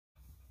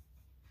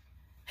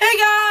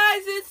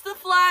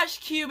trash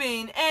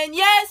cubing. And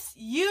yes,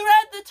 you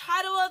read the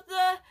title of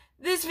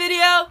this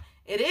video.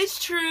 It is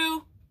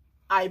true.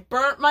 I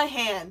burnt my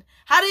hand.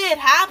 How did it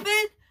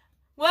happen?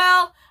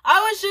 Well, I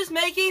was just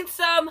making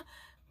some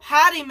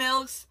patty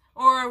milks,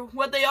 or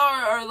what they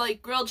are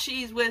like grilled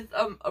cheese with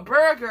a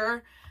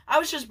burger. I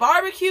was just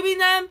barbecuing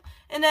them,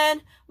 and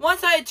then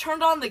once I had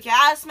turned on the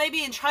gas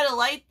maybe and tried to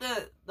light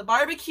the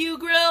barbecue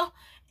grill,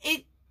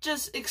 it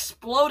just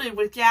exploded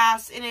with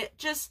gas, and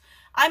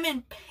I'm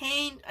in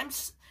pain.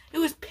 It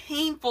was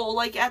painful,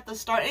 like, at the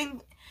start,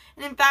 and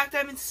in fact,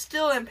 I'm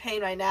still in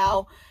pain right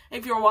now.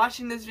 If you're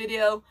watching this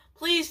video,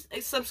 please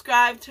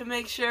subscribe to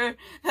make sure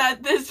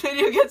that this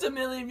video gets 1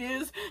 million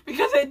views,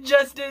 because I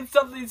just did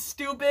something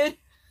stupid.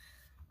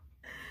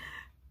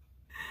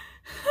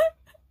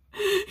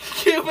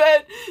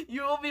 Cupid,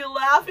 you will be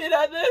laughing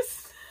at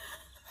this.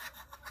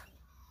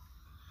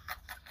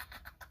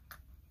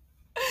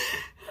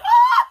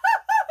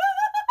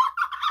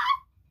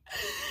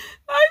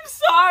 I'm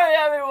sorry,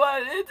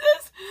 everyone. It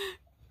just...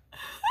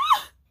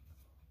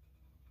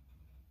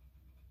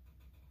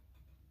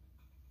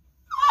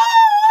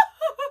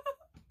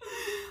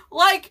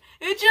 like,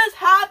 it just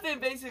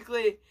happened,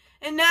 basically.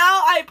 And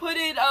now I put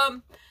it, I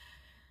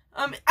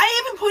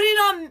even put it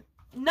on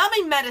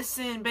numbing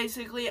medicine,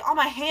 basically, on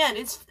my hand.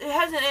 It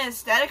has an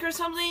anesthetic or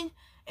something.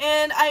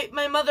 And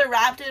my mother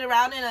wrapped it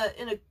around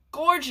in a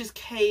gorgeous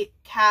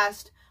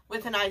cast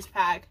with an ice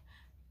pack.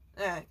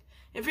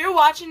 If you're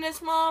watching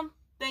this, Mom,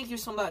 thank you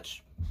so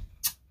much.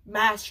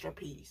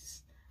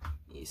 Masterpiece.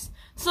 Yes.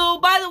 So,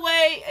 by the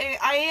way,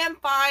 I am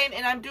fine,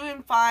 and I'm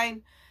doing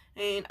fine.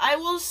 And I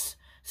will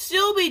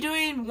still be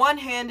doing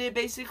one-handed,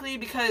 basically,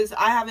 because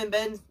I haven't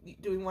been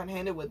doing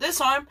one-handed with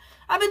this arm.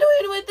 I've been doing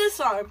it with this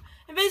arm.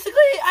 And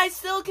basically, I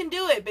still can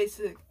do it,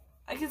 basically.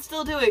 I can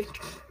still do it.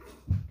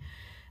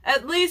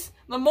 At least,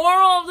 the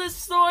moral of this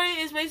story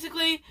is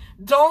basically,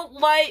 don't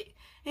light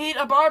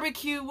a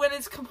barbecue when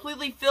it's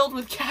completely filled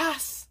with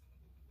gas.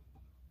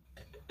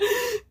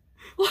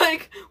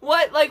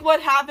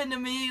 What happened to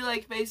me,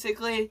 like,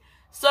 basically.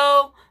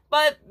 So,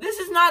 but this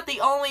is not the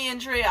only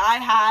injury I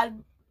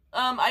had.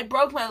 I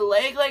broke my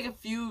leg, like, a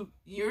few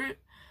years,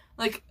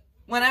 like,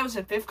 when I was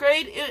in 5th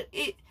grade.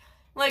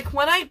 Like,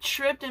 when I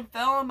tripped and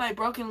fell on my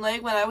broken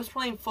leg when I was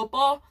playing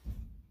football,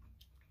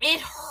 it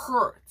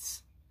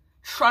hurts.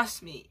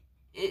 Trust me.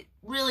 It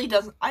really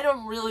doesn't. I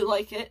don't really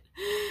like it.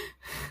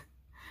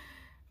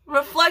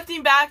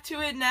 Reflecting back to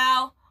it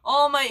now,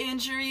 all my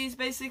injuries,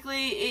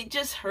 basically, it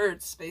just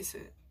hurts,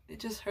 basically. It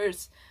just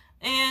hurts.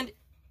 And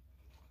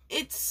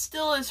it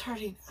still is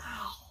hurting.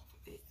 Ow.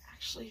 It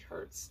actually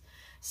hurts.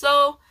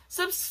 So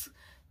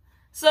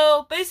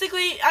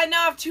basically, I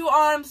now have 2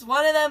 arms.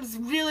 One of them is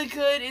really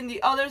good, and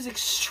the other is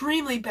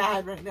extremely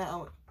bad right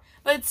now.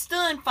 But it's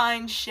still in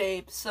fine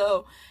shape.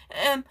 So,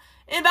 in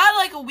about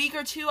like a week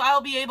or 2,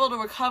 I'll be able to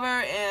recover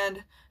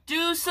and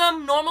do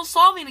some normal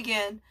solving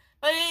again.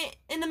 But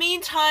in the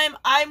meantime,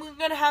 I'm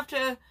going to have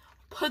to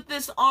put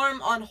this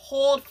arm on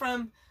hold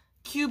from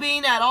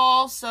cubing at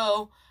all.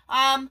 So,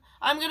 I'm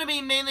going to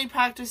be mainly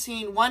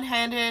practicing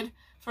one-handed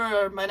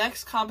for my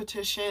next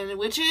competition,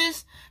 which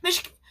is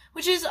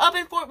up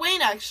in Fort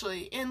Wayne,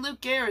 actually, and Luke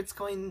Garrett's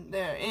going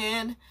there.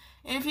 And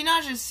if you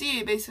not just see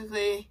it,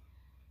 basically,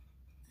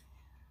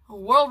 a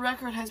world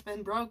record has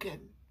been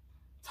broken.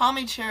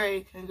 Tommy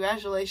Cherry,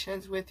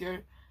 congratulations with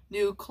your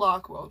new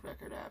clock world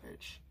record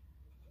average.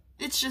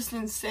 It's just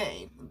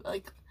insane.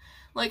 Like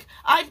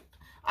I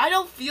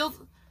don't feel,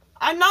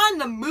 I'm not in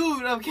the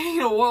mood of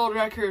getting a world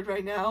record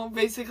right now,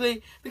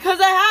 basically, because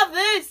I have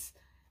this.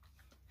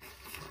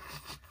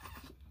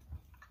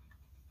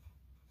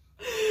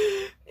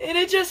 And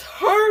it just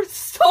hurts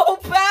so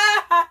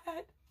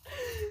bad.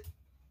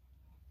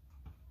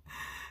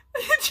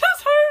 It just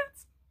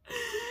hurts.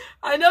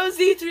 I know,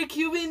 Z3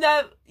 Cubing,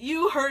 that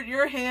you hurt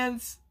your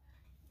hands.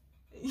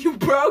 You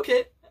broke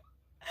it.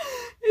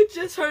 It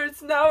just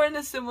hurts. Now we're in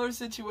a similar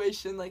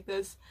situation like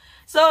this.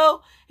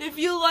 So, if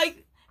you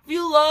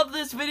love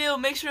this video,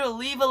 make sure to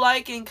leave a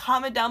like and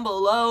comment down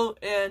below.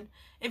 And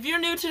if you're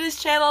new to this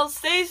channel,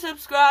 stay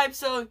subscribed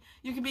so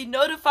you can be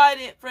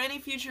notified for any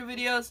future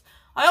videos.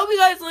 I hope you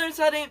guys learned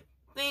something,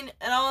 and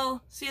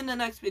I'll see you in the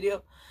next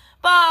video.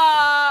 Bye!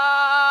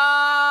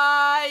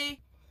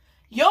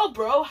 Yo,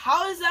 bro,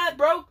 how is that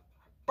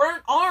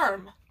burnt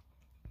arm?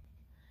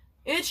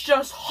 It's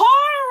just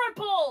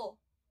horrible!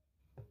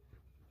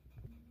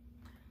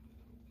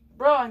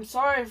 Bro, I'm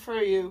sorry for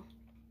you.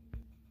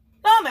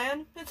 No,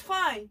 man, it's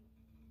fine.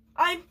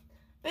 I'm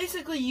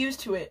basically used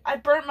to it. I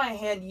burnt my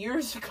hand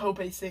years ago,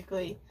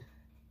 basically.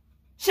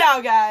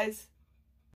 Ciao, guys.